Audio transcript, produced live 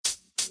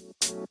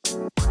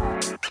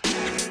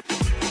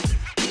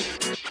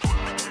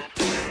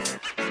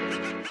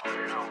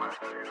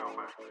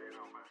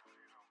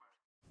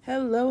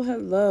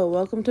Hello.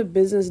 Welcome to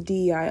Business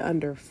DEI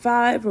Under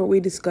 5, where we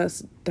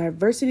discuss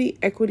diversity,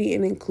 equity,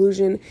 and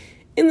inclusion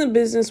in the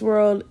business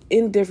world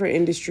in different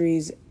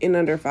industries in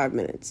under 5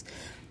 minutes.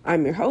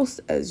 I'm your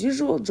host, as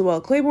usual,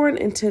 Joelle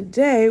Clayborne, and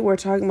today we're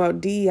talking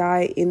about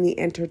DEI in the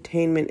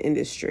entertainment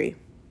industry.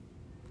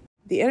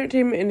 The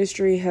entertainment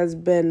industry has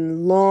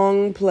been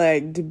long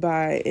plagued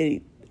by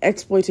an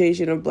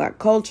exploitation of Black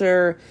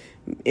culture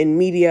in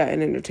media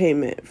and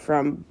entertainment,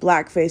 from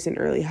blackface in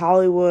early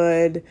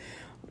Hollywood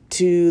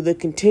to the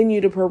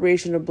continued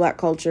appropriation of Black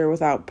culture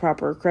without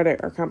proper credit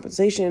or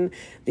compensation.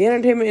 The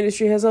entertainment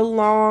industry has a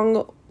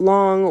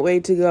long way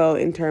to go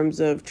in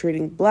terms of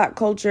treating Black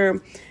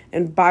culture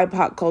and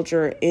BIPOC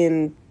culture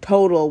in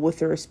total with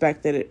the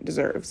respect that it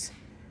deserves.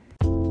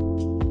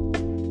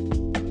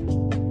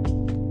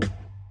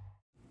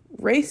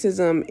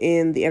 Racism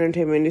in the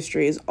entertainment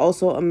industry is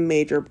also a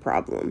major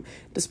problem.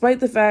 Despite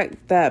the fact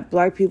that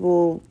Black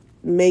people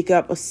make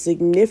up a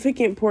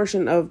significant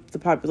portion of the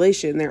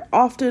population, they're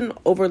often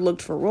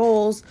overlooked for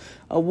roles,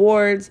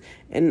 awards,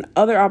 and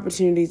other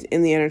opportunities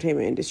in the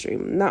entertainment industry.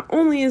 Not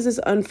only is this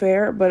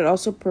unfair, but it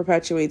also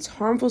perpetuates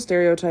harmful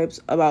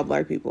stereotypes about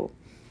Black people.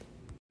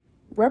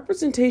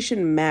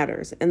 Representation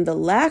matters, and the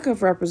lack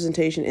of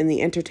representation in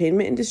the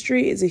entertainment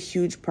industry is a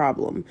huge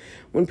problem.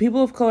 When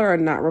people of color are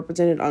not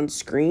represented on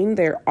screen,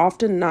 they're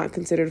often not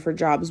considered for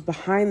jobs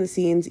behind the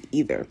scenes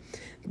either.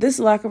 This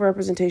lack of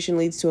representation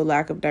leads to a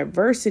lack of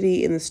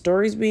diversity in the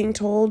stories being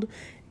told,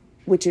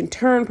 which in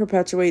turn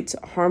perpetuates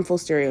harmful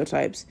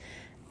stereotypes.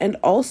 And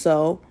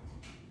also,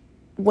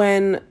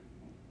 when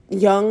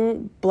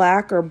young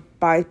Black or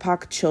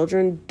BIPOC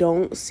children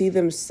don't see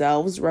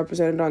themselves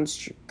represented on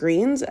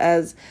screens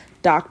as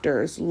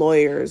doctors,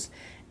 lawyers,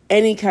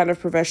 any kind of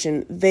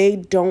profession, they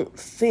don't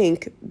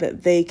think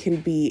that they can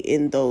be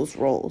in those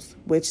roles,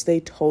 which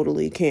they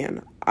totally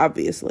can,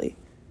 obviously.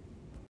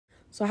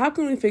 So how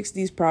can we fix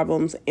these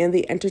problems and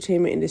the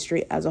entertainment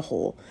industry as a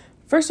whole?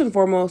 First and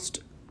foremost,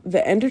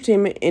 the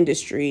entertainment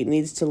industry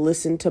needs to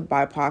listen to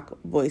BIPOC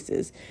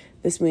voices.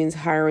 This means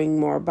hiring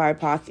more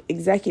BIPOC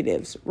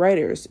executives,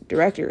 writers,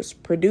 directors,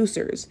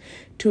 producers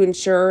to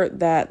ensure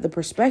that the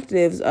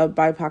perspectives of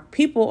BIPOC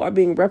people are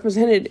being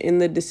represented in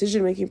the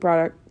decision-making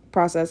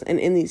process and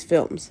in these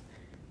films.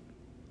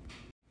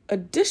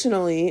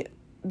 Additionally,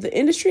 the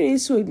industry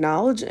needs to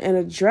acknowledge and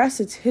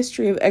address its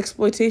history of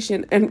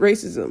exploitation and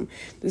racism.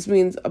 This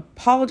means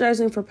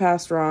apologizing for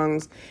past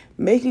wrongs,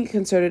 making a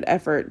concerted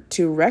effort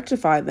to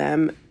rectify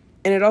them,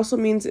 and it also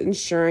means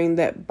ensuring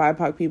that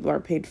BIPOC people are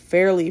paid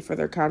fairly for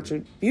their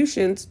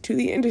contributions to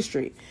the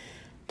industry.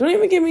 Don't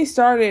even get me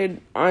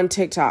started on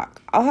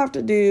TikTok. I'll have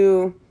to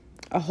do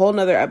a whole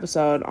nother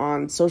episode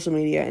on social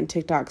media and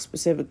TikTok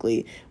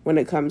specifically when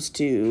it comes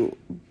to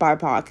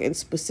BIPOC and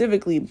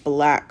specifically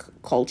Black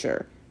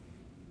culture.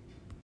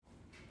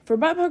 For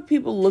BIPOC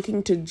people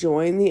looking to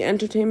join the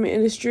entertainment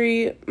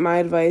industry, my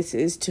advice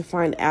is to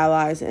find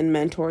allies and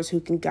mentors who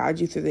can guide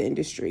you through the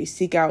industry.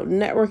 Seek out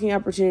networking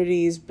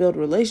opportunities, build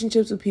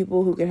relationships with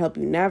people who can help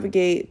you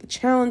navigate the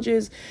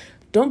challenges.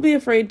 Don't be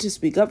afraid to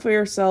speak up for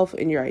yourself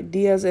and your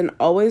ideas, and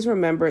always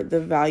remember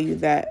the value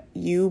that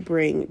you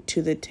bring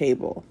to the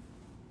table.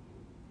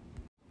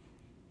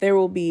 There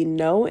will be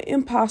no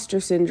imposter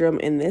syndrome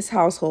in this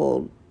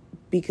household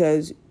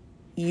because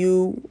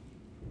you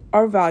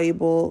are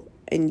valuable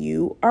and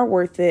you are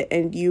worth it,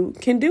 and you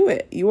can do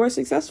it. You are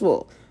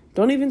successful.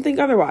 Don't even think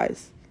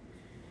otherwise.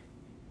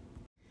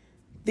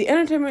 The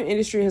entertainment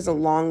industry has a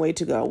long way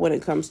to go when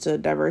it comes to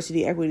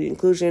diversity, equity, and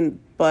inclusion,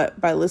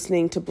 but by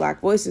listening to Black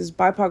voices,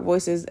 BIPOC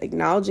voices,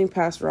 acknowledging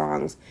past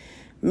wrongs,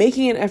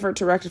 making an effort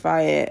to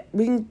rectify it,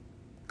 we can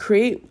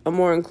create a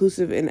more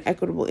inclusive and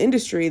equitable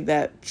industry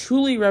that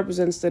truly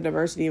represents the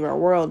diversity of our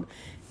world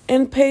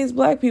and pays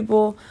Black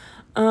people.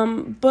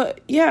 But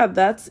yeah,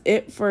 that's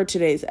it for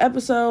today's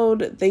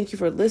episode. Thank you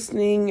for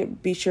listening.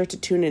 Be sure to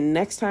tune in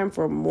next time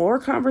for more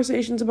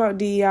conversations about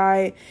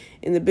DEI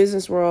in the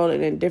business world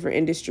and in different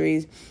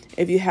industries.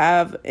 If you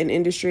have an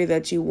industry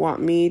that you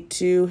want me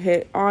to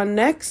hit on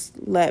next,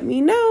 let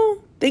me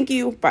know. Thank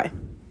you. Bye.